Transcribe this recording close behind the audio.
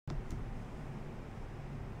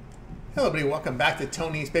Hello everybody, welcome back to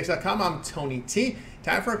TonySpace.com. I'm Tony T.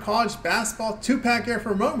 Time for a college basketball two-pack here for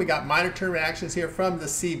Ramon. We got minor tournament actions here from the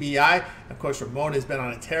CBI. Of course, Ramon has been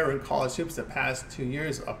on a tear in college hoops the past 2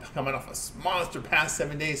 years, coming off a monster past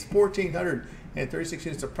 7 days, 1,436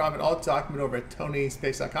 units of profit, all documented over at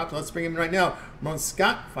TonySpace.com. So let's bring him in right now. Ramon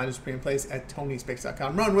Scott, find his premium place at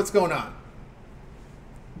TonySpace.com. Ramon, what's going on?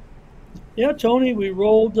 Yeah, Tony, we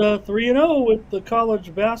rolled 3-0 with the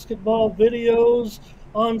college basketball videos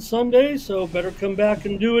on Sunday, so better come back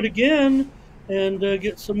and do it again and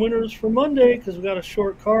get some winners for Monday because we got a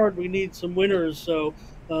short card. We need some winners, so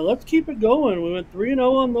let's keep it going. We went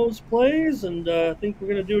 3-0 on those plays, and I think we're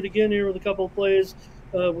going to do it again here with a couple of plays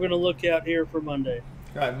we're going to look at here for Monday.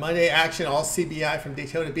 All right, Monday action, all CBI from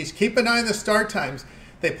Daytona Beach. Keep an eye on the start times.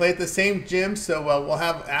 They play at the same gym, so we'll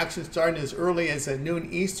have action starting as early as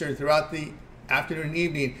noon Eastern throughout the afternoon and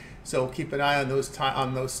evening. So keep an eye on those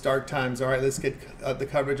start times. All right, let's get the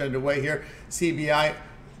coverage underway here. CBI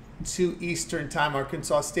 2 Eastern time,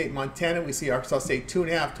 Arkansas State, Montana. We see Arkansas State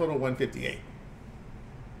 2.5, total 158.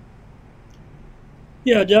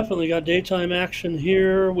 Yeah, definitely got daytime action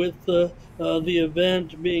here with the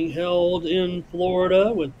event being held in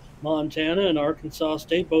Florida with Montana and Arkansas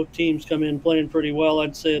State. Both teams come in playing pretty well,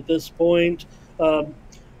 I'd say, at this point.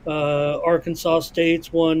 Arkansas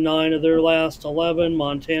State's won 9 of their last 11.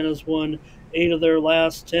 Montana's won 8 of their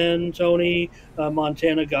last 10, Tony.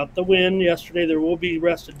 Montana got the win yesterday. There will be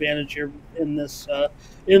rest advantage here in this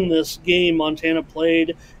game. Montana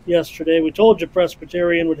played yesterday. We told you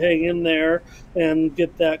Presbyterian would hang in there and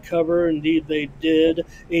get that cover. Indeed, they did,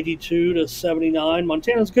 82-79.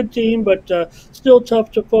 Montana's a good team, but still tough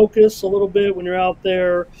to focus a little bit when you're out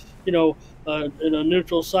there, you know, in a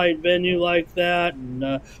neutral site venue like that,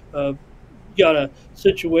 and got a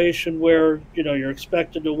situation where, you know, you're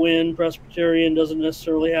expected to win. Presbyterian doesn't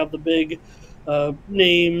necessarily have the big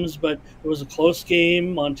names, but it was a close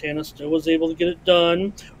game. Montana still was able to get it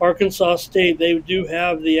done. Arkansas State, they do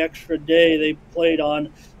have the extra day. They played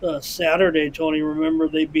on Saturday, Tony. Remember,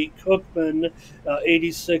 they beat Cookman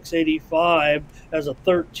 86-85 as a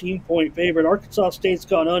 13-point favorite. Arkansas State's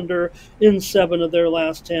gone under in 7 of their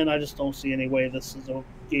last 10. I just don't see any way this is a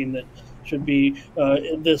game that should be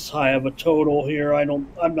this high of a total here. I'm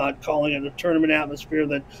not calling it a tournament atmosphere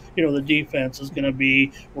that, you know, the defense is going to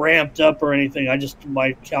be ramped up or anything.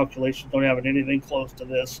 My calculations don't have it anything close to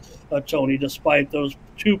this, Tony, despite those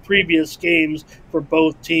 2 previous games for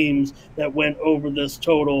both teams that went over this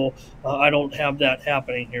total. I don't have that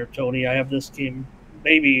happening here, Tony. I have this game,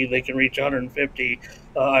 maybe they can reach 150,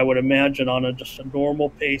 I would imagine, on just a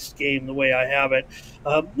normal paced game the way I have it.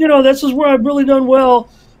 You know, this is where I've really done well,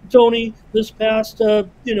 Tony, this past,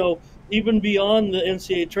 you know, even beyond the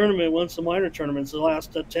NCAA tournament, once the minor tournaments, the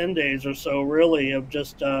last 10 days or so, really, of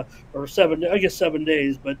just, or 7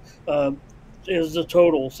 days, but is the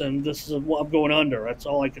totals, and this is I'm going under. That's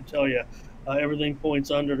all I can tell you. Everything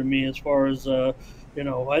points under to me as far as, you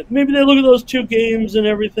know, maybe they look at those 2 games and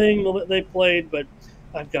everything they played, but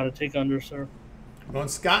I've got to take under, sir. Ramon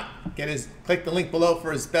Scott, click the link below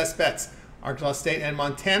for his best bets. Arkansas State and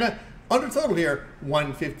Montana. Under total here,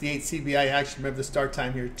 158 CBI action. Remember the start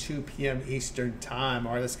time here, 2 p.m. Eastern time.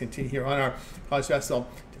 All right, let's continue here on our college basketball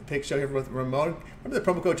pick show here with Ramon. Remember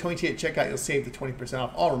the promo code TonyT at checkout. You'll save the 20%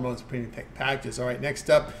 off all Ramon's premium pick packages. All right, next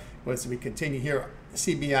up, as we continue here,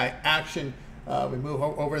 CBI action. We move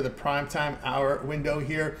over the primetime hour window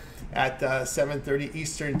here at 7:30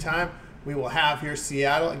 Eastern time. We will have here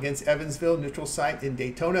Seattle against Evansville, neutral site in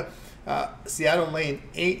Daytona. Seattle laying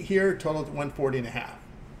 8 here, total 140.5.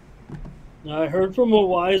 I heard from a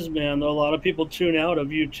wise man, though a lot of people tune out of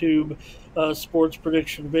YouTube sports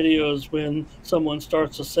prediction videos when someone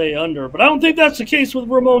starts to say under. But I don't think that's the case with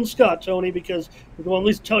Ramon Scott, Tony, because we're going to at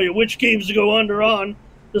least tell you which games to go under on.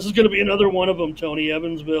 This is going to be another one of them, Tony.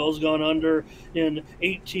 Evansville's gone under in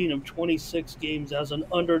 18 of 26 games as an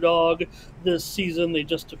underdog this season. They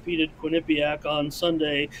just defeated Quinnipiac on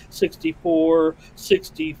Sunday,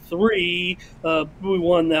 64-63. We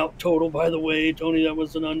won that total, by the way, Tony. That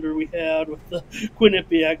was an under we had with the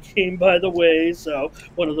Quinnipiac game, by the way. So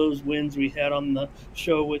one of those wins we had on the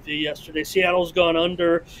show with you yesterday. Seattle's gone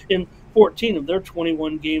under in 14 of their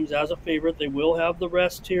 21 games as a favorite. They will have the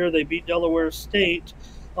rest here. They beat Delaware State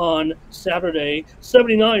on Saturday,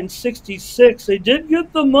 79-66. They did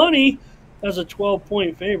get the money as a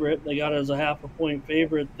 12-point favorite. They got it as a half-a-point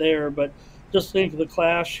favorite there, but just think of the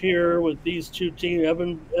clash here with these 2 teams.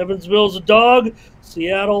 Evansville's a dog,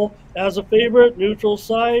 Seattle as a favorite, neutral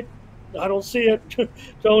site. I don't see it.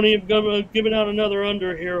 Tony, I'm giving out another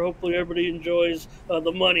under here. Hopefully everybody enjoys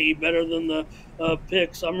the money better than the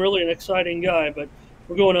picks. I'm really an exciting guy, but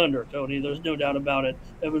we're going under, Tony. There's no doubt about it.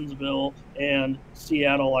 Evansville and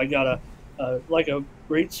Seattle. I got like a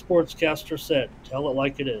great sportscaster said, tell it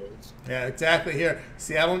like it is. Yeah, exactly here.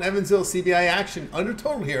 Seattle and Evansville CBI action under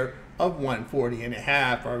total here of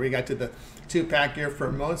 140.5. All right, we got to the 2-pack here for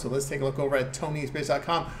Ramon. So let's take a look over at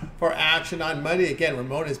Tony'sBase.com for action on Monday. Again,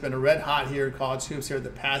 Ramon has been a red hot here in college hoops here the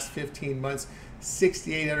past 15 months.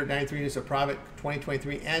 6,893 units of profit,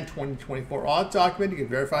 2023 and 2024. All documented. You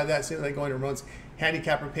can verify that simply by going to Ramon's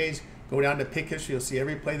handicapper page. Go down to pick history. You'll see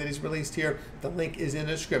every play that he's released here. The link is in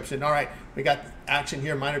the description. All right, we got action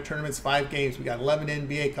here. Minor tournaments, 5 games. We got 11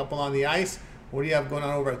 NBA, couple on the ice. What do you have going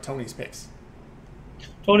on over at Tony's Picks?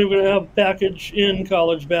 Tony, we're going to have a package in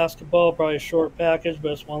college basketball, probably a short package, but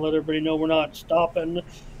I just want to let everybody know we're not stopping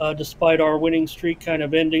despite our winning streak kind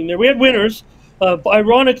of ending there. We had winners.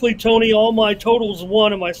 Ironically, Tony, all my totals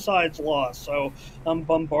won and my sides lost. So I'm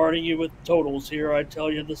bombarding you with totals here. I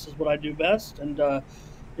tell you, this is what I do best. And,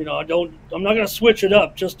 I'm not going to switch it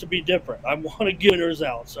up just to be different. I want to get winners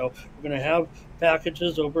out. So we're going to have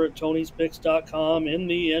packages over at Tony'sPicks.com in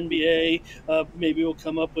the NBA. Maybe we'll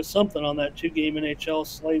come up with something on that 2-game NHL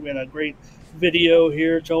slate. We had a great video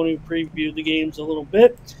here. Tony previewed the games a little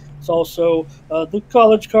bit. It's also the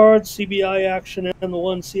college cards, CBI action, and the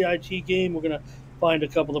 1 CIT game. We're going to find a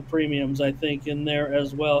couple of premiums, I think, in there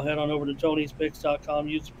as well. Head on over to Tony'sPicks.com.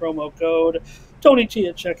 Use the promo code TonyT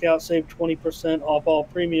at checkout. Save 20% off all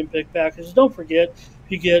premium pick packages. Don't forget, if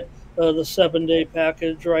you get the 7-day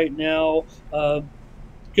package right now, going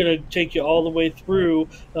to take you all the way through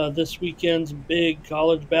this weekend's big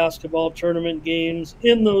college basketball tournament games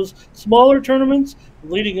in those smaller tournaments,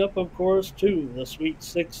 leading up, of course, to the Sweet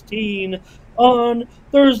 16 on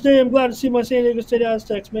Thursday. I'm glad to see my San Diego State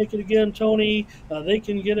Aztecs make it again, Tony. They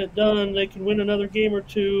can get it done. They can win another game or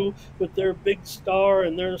two with their big star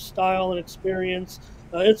and their style and experience.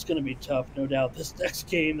 It's going to be tough, no doubt, this next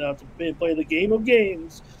game. They'll have to play the game of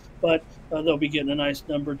games, but they'll be getting a nice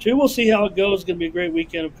number 2. We'll see how it goes. It's going to be a great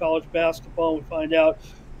weekend of college basketball. We find out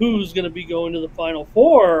who's going to be going to the Final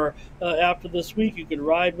Four after this week. You can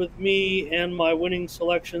ride with me and my winning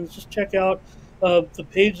selections. Just check out the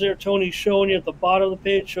page there Tony's showing you at the bottom of the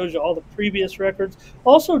page. Shows you all the previous records.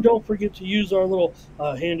 Also, don't forget to use our little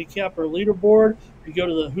handicapper leaderboard. If you go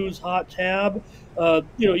to the Who's Hot tab,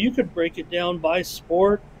 you could break it down by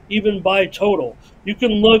sport, even by total. You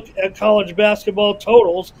can look at college basketball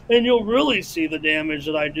totals, and you'll really see the damage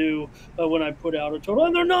that I do when I put out a total.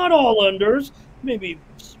 And they're not all unders, maybe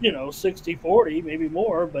 60-40, maybe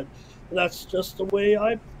more, but that's just the way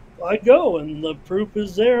I go. And the proof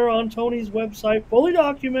is there on Tony's website, fully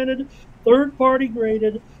documented, third-party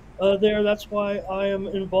graded there. That's why I am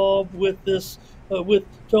involved with this, with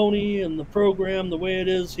Tony and the program the way it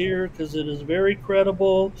is here, because it is very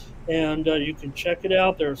credible, and you can check it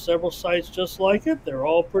out. There are several sites just like it. They're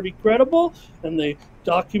all pretty credible, and they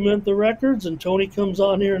document the records, and Tony comes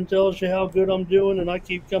on here and tells you how good I'm doing, and I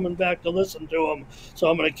keep coming back to listen to him. So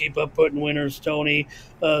I'm going to keep up putting winners, Tony,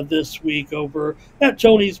 this week over at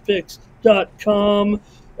Tony'sPicks.com.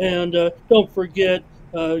 And don't forget,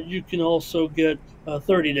 you can also get a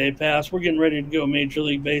 30-day pass. We're getting ready to go Major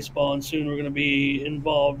League Baseball, and soon we're going to be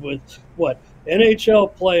involved with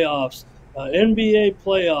NHL playoffs, NBA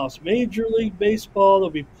playoffs, Major League Baseball. There'll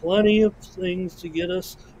be plenty of things to get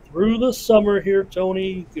us through the summer here,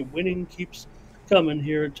 Tony. Winning keeps coming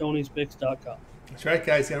here at Tony'sPicks.com. That's right,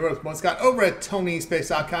 guys. Ramon Scott over at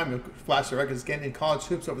Tony'sPicks.com. You'll flash the records again in college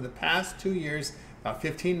hoops over the past 2 years, about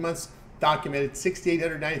 15 months documented,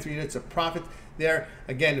 6,893 units of profit there.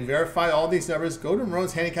 Again, to verify all these numbers, go to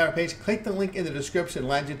Ramon's handicapper page, click the link in the description,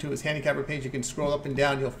 land you to his handicapper page. You can scroll up and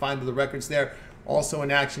down, you'll find the records there. Also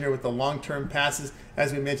in action here with the long-term passes.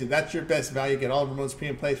 As we mentioned, that's your best value. Get all of Ramon's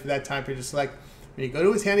premium plays for that time period to select. When you go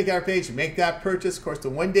to his handicapper page, you make that purchase. Of course, the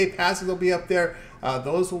 1-day passes will be up there.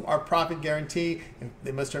 Those are profit guarantee.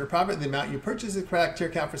 They must turn a profit. The amount you purchase is correct to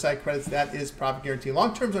your account for site credits. That is profit guarantee.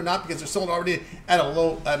 Long terms are not, because they're sold already at a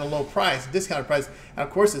low price, discounted price. And of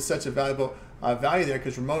course, it's such a valuable value there,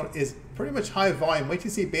 because Ramon is pretty much high volume. Wait to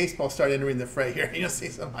see baseball start entering the fray here. You'll see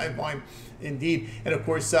some high volume indeed. And of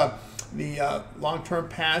course, the long-term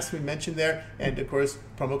pass we mentioned there, and of course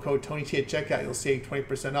promo code TonyT at checkout. You'll save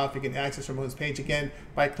 20% off. You can access Ramon's page again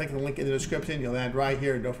by clicking the link in the description. You'll land right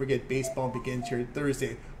here. And don't forget, baseball begins here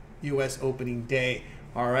Thursday, U.S. opening day.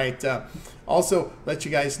 All right. Also, let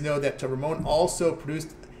you guys know that Ramon also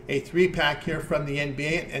produced a 3-pack here from the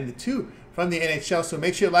NBA and the 2 from the NHL. So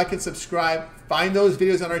make sure you like and subscribe. Find those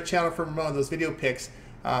videos on our channel from Ramon, those video picks.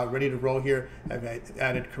 Ready to roll here. I've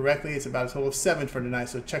added correctly. It's about a total of 7 for tonight,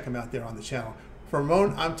 so check them out there on the channel. For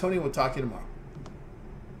Ramon, I'm Tony. We'll talk to you tomorrow.